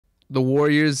the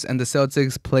Warriors and the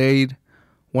Celtics played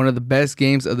one of the best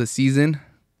games of the season.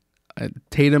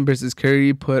 Tatum versus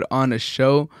Curry put on a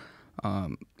show.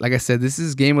 Like I said, this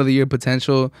is game of the year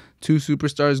potential. Two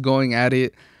superstars going at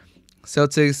it.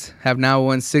 Celtics have now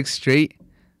won 6 straight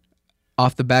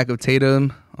off the back of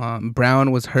Tatum.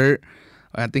 Brown was hurt.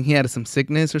 I think he had some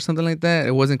sickness or something like that.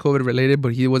 It wasn't COVID related,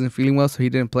 but he wasn't feeling well, so he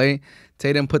didn't play.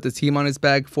 Tatum put the team on his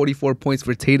back. 44 points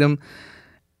for Tatum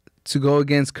to go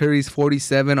against Curry's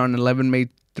 47 on 11 made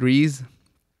threes.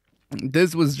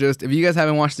 This was just, if you guys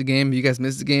haven't watched the game, if you guys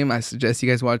missed the game, I suggest you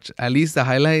guys watch at least the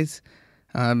highlights.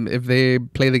 If they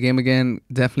play the game again,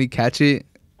 definitely catch it.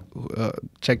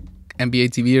 Check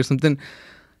NBA TV or something.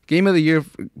 Game of the year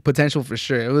potential for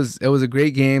sure. It was a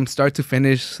great game, start to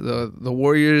finish. The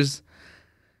Warriors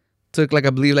took I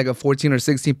believe a 14 or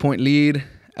 16 point lead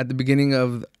at the beginning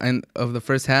of the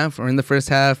first half, or in the first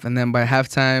half, and then by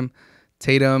halftime,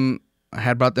 Tatum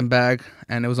had brought them back,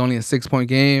 and it was only a 6-point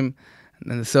game. And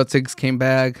then the Celtics came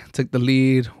back, took the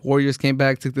lead. Warriors came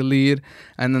back, took the lead.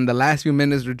 And then the last few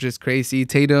minutes were just crazy.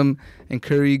 Tatum and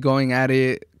Curry going at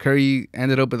it. Curry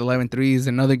ended up with 11 threes.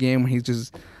 Another game where he's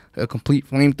just a complete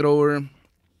flamethrower.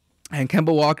 And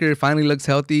Kemba Walker finally looks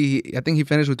healthy. I think he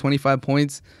finished with 25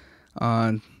 points.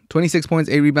 26 points,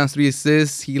 8 rebounds, 3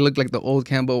 assists. He looked like the old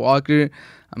Kemba Walker.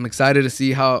 I'm excited to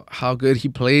see how good he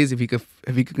plays, if he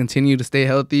could continue to stay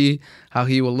healthy, how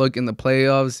he will look in the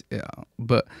playoffs. Yeah,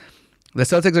 but the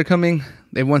Celtics are coming.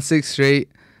 They've won 6 straight.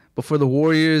 But for the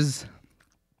Warriors,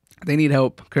 they need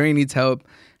help. Curry needs help.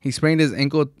 He sprained his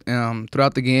ankle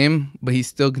throughout the game, but he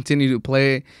still continued to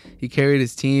play. He carried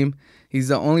his team. He's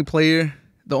the only players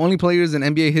in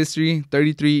NBA history,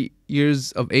 33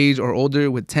 years of age or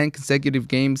older, with 10 consecutive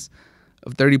games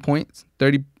of 30 points.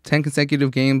 10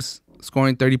 consecutive games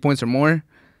scoring 30 points or more.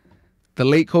 The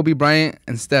late Kobe Bryant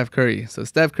and Steph Curry. So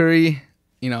Steph Curry,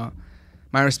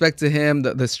 my respect to him.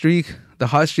 The streak, the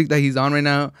hot streak that he's on right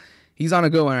now, he's on a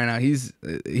good one right now. He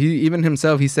even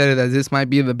himself, he said it that this might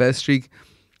be the best streak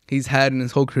he's had in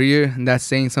his whole career, and that's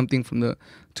saying something from the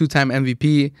 2-time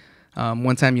MVP,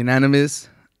 1-time unanimous.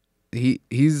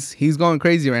 He's going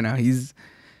crazy right now. He's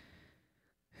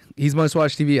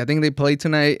must-watch TV. I think they play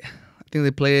tonight. I think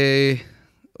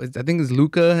it's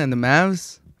Luka and the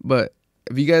Mavs. But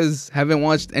if you guys haven't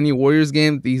watched any Warriors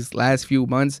game these last few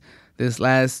months, this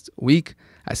last week,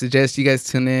 I suggest you guys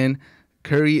tune in.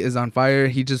 Curry is on fire.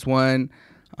 He just won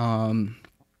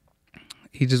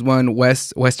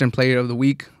Western Player of the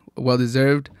Week. Well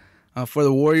deserved. For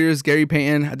the Warriors, Gary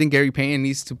Payton, I think Gary Payton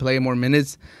needs to play more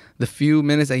minutes. The few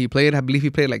minutes that he played, I believe he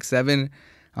played 7.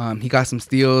 He got some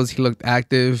steals. He looked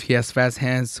active. He has fast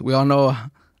hands. We all know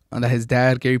that his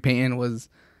dad, Gary Payton, was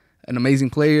an amazing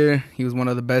player. He was one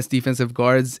of the best defensive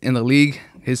guards in the league.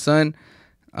 His son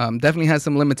definitely has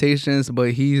some limitations,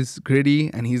 but he's gritty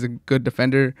and he's a good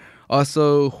defender.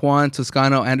 Also, Juan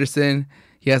Toscano Anderson,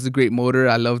 he has a great motor.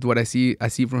 I loved what I see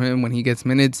from him when he gets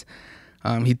minutes.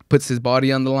 He puts his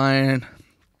body on the line.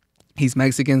 He's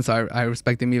Mexican, so I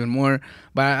respect him even more.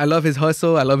 But I love his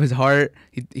hustle. I love his heart.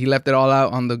 He left it all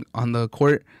out on the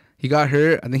court. He got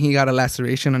hurt. I think he got a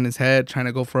laceration on his head trying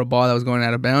to go for a ball that was going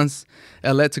out of bounds.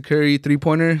 It led to Curry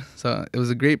 3-pointer. So it was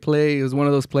a great play. It was one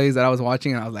of those plays that I was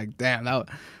watching and I was like, damn, that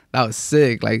was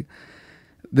sick.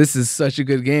 This is such a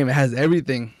good game. It has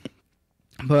everything.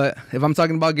 But if I'm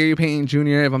talking about Gary Payton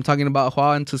Jr., if I'm talking about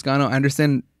Juan Toscano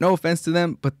Anderson, no offense to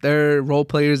them, but they're role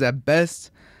players at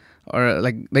best. Or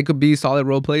they could be solid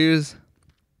role players.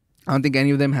 I don't think any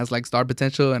of them has star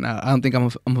potential, and I don't think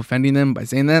I'm offending them by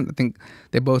saying that. I think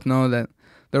they both know that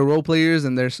they're role players,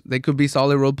 and they could be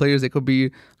solid role players. They could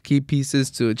be key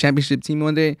pieces to a championship team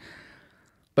one day.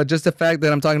 But just the fact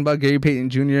that I'm talking about Gary Payton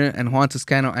Jr. and Juan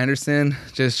Toscano Anderson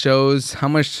just shows how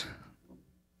much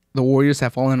the Warriors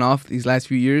have fallen off these last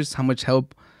few years, how much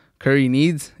help Curry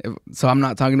needs. So I'm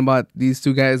not talking about these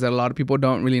two guys that a lot of people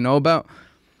don't really know about.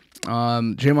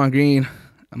 Draymond Green,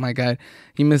 oh my God,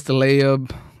 he missed the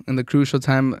layup in the crucial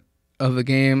time of the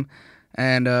game,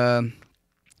 and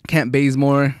Kent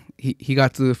Bazemore, he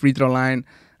got to the free throw line.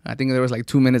 I think there was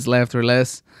 2 minutes left or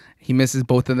less. He misses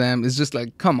both of them. It's just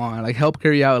come on, help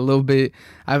Curry out a little bit.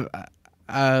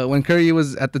 When Curry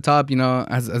was at the top,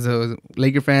 as a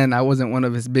Laker fan, I wasn't one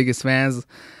of his biggest fans.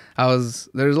 There's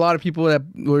a lot of people that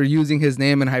were using his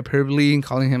name in hyperbole and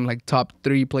calling him top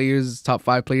 3 players, top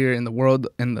 5 player in the world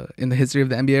in the history of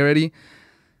the NBA already.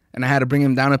 And I had to bring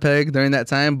him down a peg during that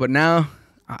time. But now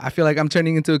I feel like I'm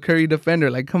turning into a Curry defender.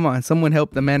 Come on, someone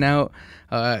help the man out.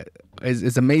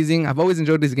 It's amazing. I've always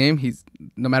enjoyed this game. He's,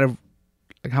 no matter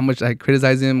how much I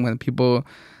criticize him when people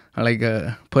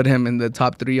are put him in the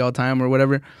top 3 all time or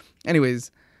whatever.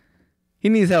 Anyways, he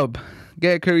needs help.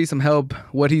 get Curry some help.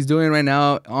 What he's doing right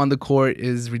now on the court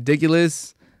is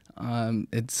ridiculous.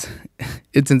 It's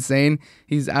it's insane.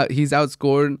 He's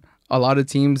outscored a lot of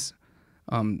teams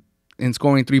in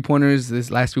scoring 3-pointers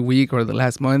this last week or the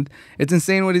last month. It's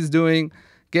insane what he's doing.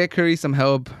 Get Curry some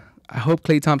help. I hope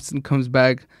Klay Thompson comes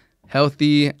back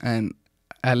healthy and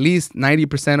at least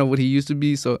 90% of what he used to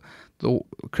be, so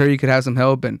Curry could have some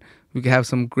help and we could have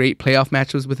some great playoff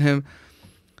matchups with him.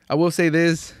 I will say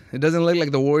this, it doesn't look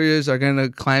like the Warriors are going to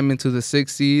climb into the 6th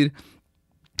seed,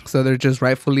 so they're just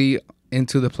rightfully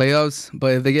into the playoffs.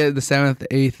 But if they get the 7th, the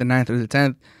 8th, the 9th, or the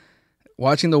 10th,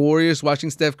 watching the Warriors, watching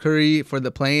Steph Curry for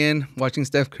the play-in, watching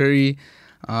Steph Curry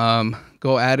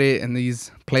go at it in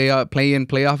these play-in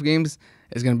playoff games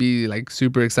is going to be like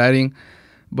super exciting.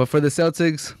 But for the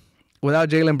Celtics, without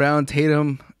Jaylen Brown,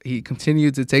 Tatum, he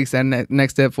continued to take that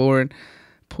next step forward,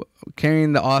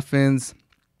 carrying the offense.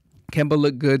 Kemba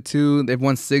looked good too. They've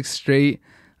won 6 straight.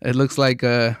 It looks like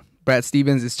Brad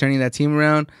Stevens is turning that team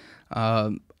around.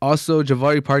 Also,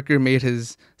 Jabari Parker made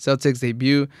his Celtics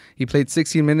debut. He played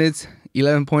 16 minutes,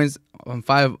 11 points on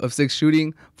 5 of 6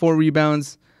 shooting, 4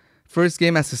 rebounds. First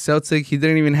game as a Celtic, he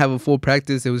didn't even have a full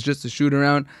practice. It was just a shoot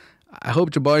around. I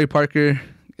hope Jabari Parker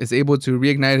is able to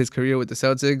reignite his career with the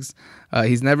Celtics.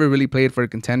 He's never really played for a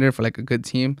contender, for like a good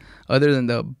team, other than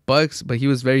the Bucks, but he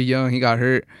was very young. He got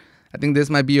hurt. I think this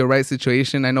might be a right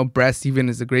situation. I know Brad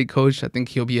Stevens is a great coach. I think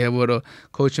he'll be able to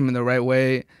coach him in the right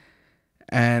way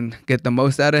and get the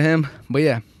most out of him. But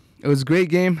yeah, it was a great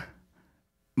game.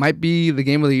 Might be the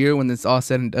game of the year when it's all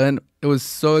said and done. It was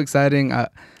so exciting. Like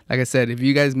I said, if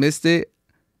you guys missed it,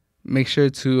 make sure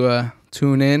to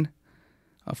tune in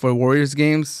for Warriors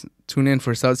games. Tune in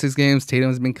for Celtics games.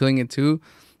 Tatum's been killing it too.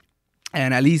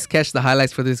 And at least catch the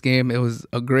highlights for this game. It was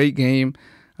a great game.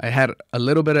 I had a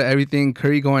little bit of everything.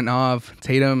 Curry going off,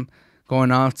 Tatum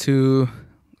going off to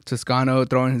Toscano,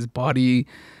 throwing his body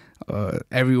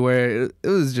everywhere. It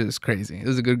was just crazy. It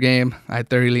was a good game. I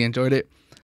thoroughly enjoyed it.